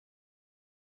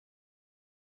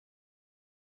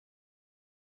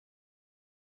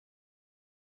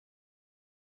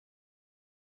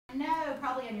No,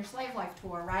 probably on your slave life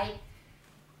tour, right?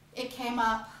 It came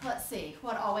up, let's see,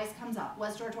 what always comes up.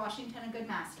 Was George Washington a good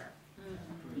master?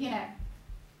 Mm-hmm. You know,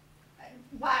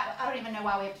 why, I don't even know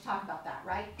why we have to talk about that,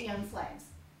 right? He owned slaves.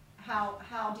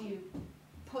 How do you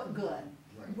put good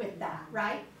with that,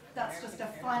 right? That's just a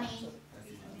funny.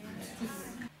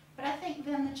 But I think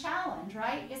then the challenge,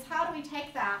 right, is how do we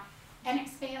take that and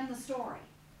expand the story,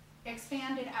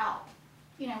 expand it out?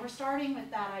 You know, we're starting with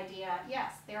that idea,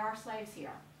 yes, there are slaves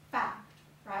here, fact,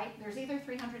 right? There's either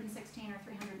 316 or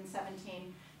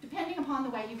 317, depending upon the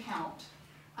way you count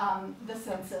the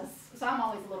census. So I'm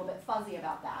always a little bit fuzzy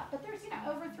about that. But there's, you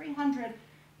know, over 300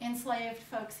 enslaved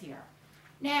folks here.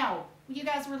 Now, you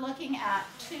guys were looking at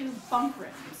 2 bunk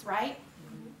rooms, right?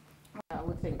 I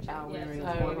would think child rearing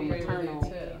is more of a maternal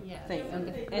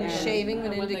thing. And shaving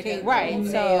would indicate right,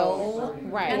 male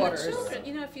right. And the children,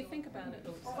 you know, if you think about it.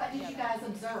 What did you guys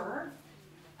observe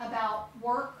about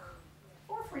work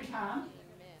or free time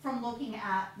from looking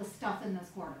at the stuff in those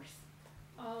quarters?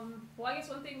 Well, I guess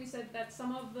one thing we said that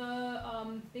some of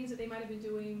the things that they might have been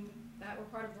doing that were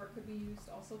part of work could be used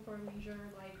also for leisure,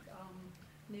 like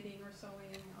knitting or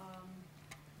sewing,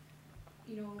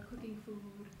 you know, cooking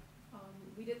food.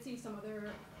 We did see some other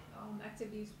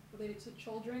activities related to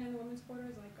children in the women's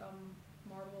quarters, like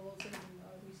marbles, and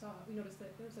we noticed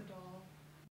that there's a doll.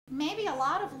 Maybe a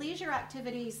lot of leisure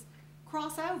activities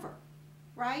cross over,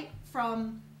 right?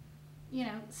 From, you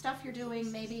know, stuff you're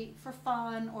doing maybe for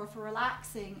fun or for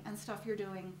relaxing and stuff you're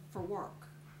doing for work.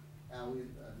 We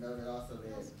noted also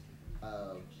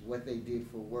that what they did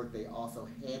for work, they also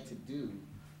had to do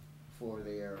for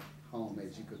their home,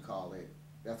 as you could call it.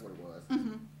 That's what it was.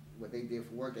 Mm-hmm. What they did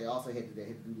for work, they also had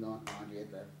to do laundry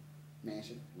at the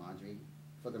mansion, laundry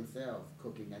for themselves,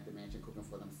 cooking at the mansion, cooking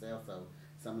for themselves. So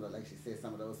some of the, like she said,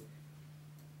 some of those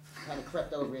kind of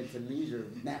crept over into leisure,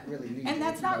 not really leisure. And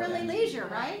that's not really leisure,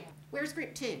 right? Where's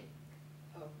group 2?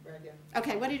 Oh, right here.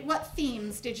 Okay, what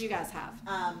themes did you guys have?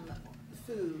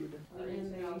 Food.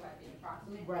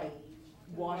 Right.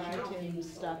 Washington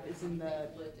stuff is in the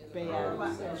Bay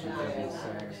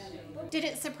Did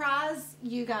it surprise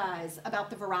you guys about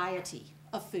the variety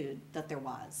of food that there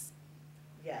was?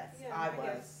 Yes, I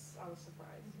was surprised.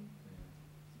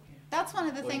 That's one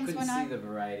of the things when I couldn't see the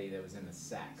variety that was in the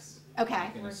sacks. Okay.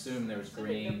 You can assume there was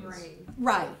grains,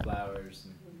 right, flowers,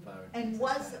 and flowers. And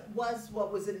was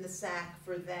what was in the sack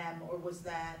for them, or was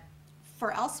that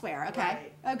for elsewhere? Okay.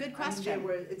 Right. Oh, good question.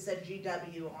 It said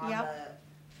GW on the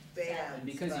bales. And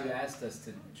because you asked us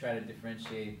to try to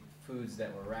differentiate foods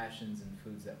that were rations and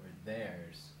foods that were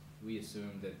theirs, we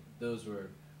assumed that those were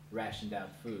rationed out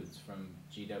foods from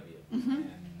GW. Mm-hmm.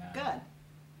 And, good.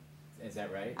 Is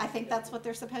that right? I think that's what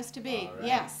they're supposed to be. All right.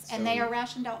 Yes, and So they are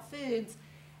rationed out foods,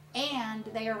 and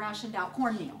they are rationed out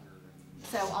cornmeal.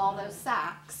 So all those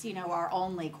sacks, you know, are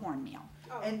only cornmeal.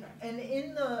 And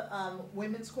in the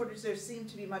women's quarters, there seemed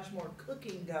to be much more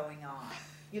cooking going on.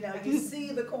 You know, you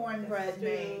see the cornbread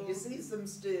made, you see some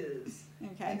stews.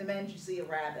 Okay. And the men's, you see a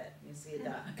rabbit, you see a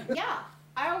duck. Yeah,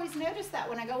 I always notice that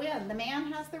when I go in. The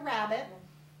man has the rabbit,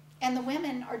 and the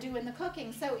women are doing the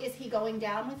cooking. So is he going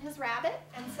down with his rabbit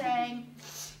and saying,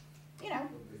 you know,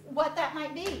 what that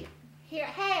might be? Here,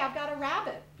 hey, I've got a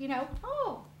rabbit. You know,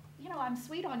 oh, you know, I'm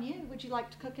sweet on you. Would you like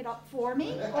to cook it up for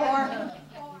me?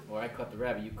 Or I caught the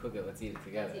rabbit, you cook it, let's eat it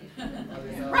together.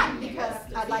 Right, because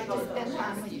I'd like to spend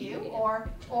time with you,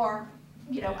 or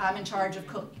you know, I'm in charge of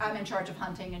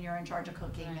hunting and you're in charge of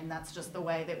cooking, and that's just the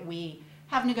way that we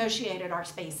have negotiated our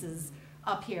spaces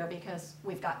up here because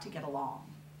we've got to get along.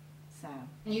 So,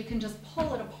 and you can just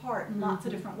pull it apart in lots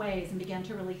of different ways and begin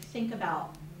to really think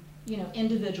about, you know,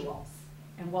 individuals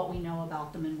and what we know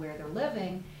about them and where they're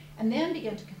living, and then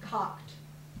begin to concoct,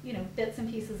 you know, bits and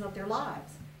pieces of their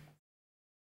lives.